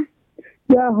 Tom.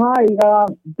 Yeah, hi.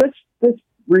 This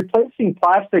replacing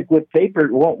plastic with paper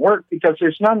won't work because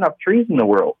there's not enough trees in the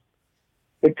world.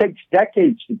 It takes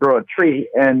decades to grow a tree,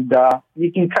 and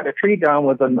you can cut a tree down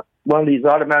with one of these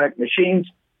automatic machines.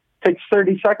 It takes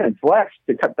 30 seconds less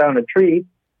to cut down a tree.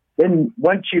 Then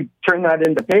once you turn that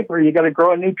into paper, you got to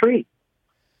grow a new tree.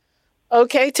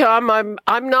 Okay, Tom,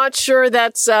 I'm not sure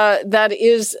that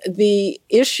is the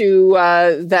issue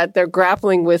that they're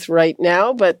grappling with right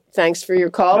now, but thanks for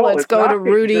your call. No, let's go to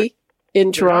Rudy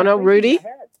in Toronto. Rudy?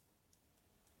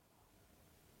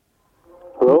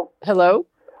 Hello? Hello?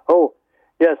 Oh,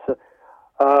 yes.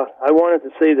 I wanted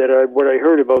to say that what I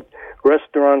heard about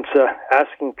restaurants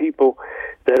asking people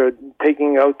that are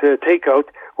taking out takeout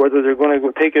whether they're going to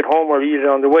go take it home or eat it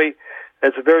on the way,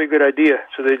 that's a very good idea,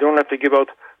 so they don't have to give out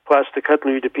plastic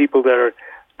cutlery to people that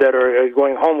are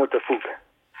going home with the food.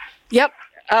 Yep.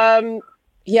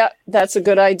 That's a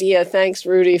good idea. Thanks,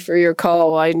 Rudy, for your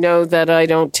call. I know that I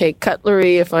don't take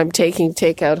cutlery if I'm taking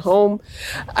takeout home.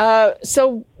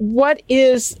 So what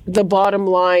is the bottom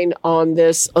line on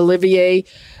this, Olivier?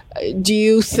 Do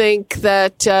you think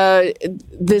that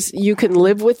you can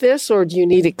live with this, or do you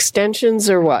need extensions,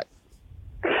 or what?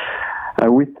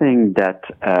 We think that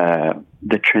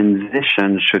the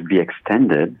transition should be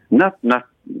extended, not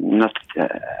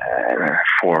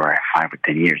for 5 or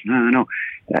 10 years. No.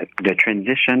 The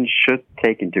transition should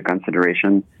take into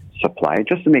consideration supply,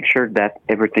 just to make sure that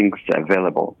everything's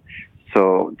available.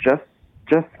 So just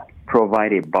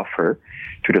provide a buffer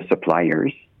to the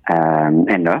suppliers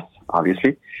and us,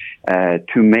 obviously,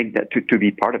 to make that to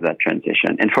be part of that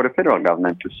transition, and for the federal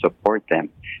government to support them.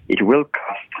 It will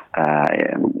cost.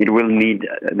 It will need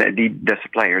the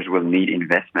suppliers will need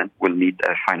investment, will need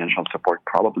financial support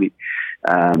probably,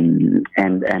 and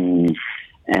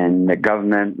the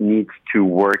government needs to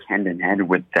work hand in hand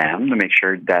with them to make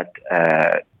sure that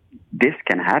this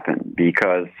can happen,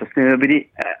 because sustainability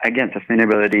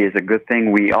is a good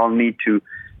thing. We all need to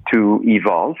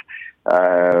evolve.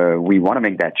 We want to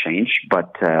make that change,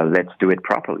 but let's do it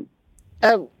properly.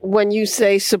 When you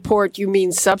say support, you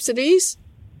mean subsidies?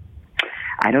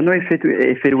 I don't know if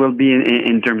it will be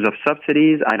in terms of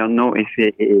subsidies. I don't know if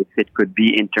it could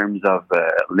be in terms of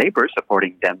labor,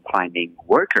 supporting them finding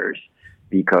workers,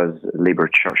 because labor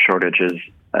shortage is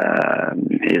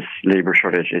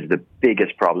the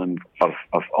biggest problem of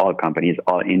all companies,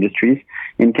 all industries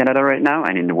in Canada right now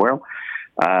and in the world.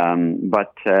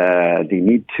 But they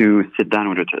need to sit down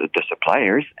with the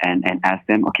suppliers and ask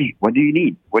them, okay, what do you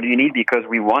need? What do you need? Because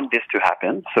we want this to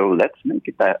happen, so let's make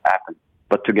it happen,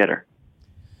 but together.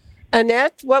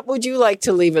 Annette, what would you like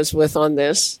to leave us with on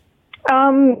this?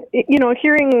 Hearing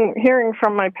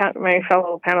from my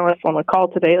fellow panelists on the call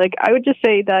today, I would just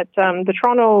say that the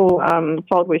Toronto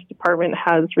Solid Waste Department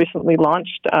has recently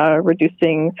launched a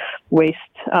reducing waste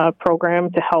program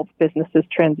to help businesses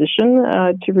transition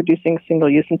to reducing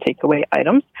single-use and takeaway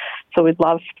items. So we'd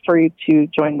love for you to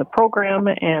join the program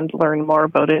and learn more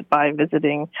about it by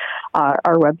visiting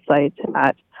our website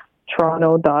at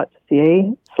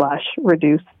toronto.ca/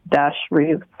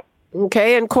 www.zoomer.com/reduce-reuse.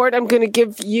 Okay, and Court, I'm going to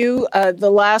give you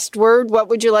the last word. What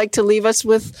would you like to leave us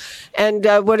with, and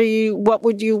do you want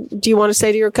to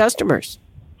say to your customers?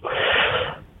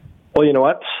 Well, you know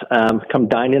what? Come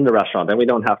dine in the restaurant, then we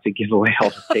don't have to give away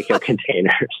all the takeout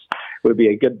containers. It would be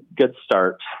a good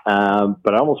start.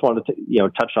 But I almost wanted to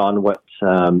touch on what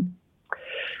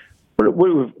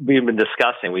we've been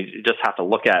discussing. We just have to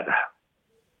look at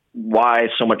why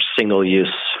so much single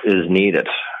use is needed.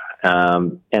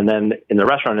 And then in the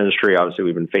restaurant industry, obviously,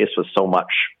 we've been faced with so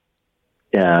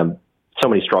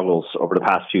many struggles over the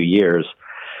past few years.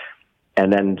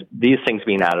 And then these things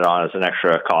being added on as an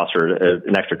extra cost or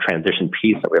an extra transition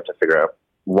piece that we have to figure out.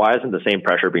 Why isn't the same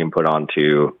pressure being put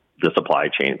onto the supply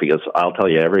chain? Because I'll tell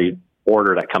you, every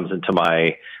order that comes into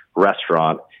my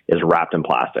restaurant is wrapped in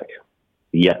plastic.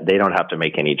 Yet they don't have to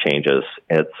make any changes.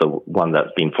 It's the one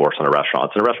that's being forced on the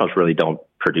restaurants. And the restaurants really don't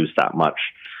produce that much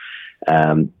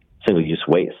single-use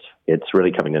waste. It's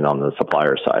really coming in on the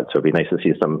supplier side. So it'd be nice to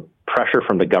see some pressure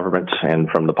from the government and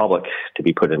from the public to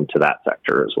be put into that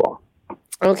sector as well.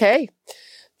 Okay.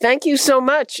 Thank you so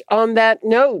much. On that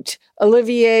note,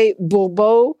 Olivier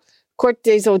Bourbeau, Court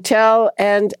des Hôtels,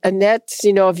 and Annette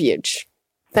Zinovich.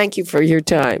 Thank you for your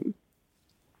time.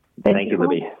 Thank you,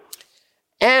 Libby.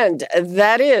 And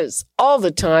that is all the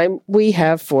time we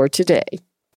have for today.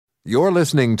 You're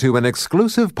listening to an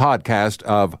exclusive podcast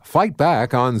of Fight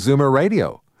Back on Zoomer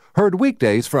Radio. Heard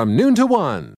weekdays from noon to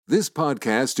 1. This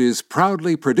podcast is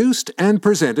proudly produced and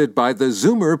presented by the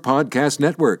Zoomer Podcast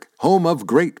Network, home of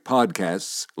great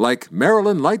podcasts like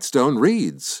Marilyn Lightstone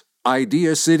Reads,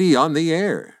 Idea City on the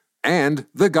Air, and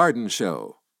The Garden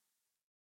Show.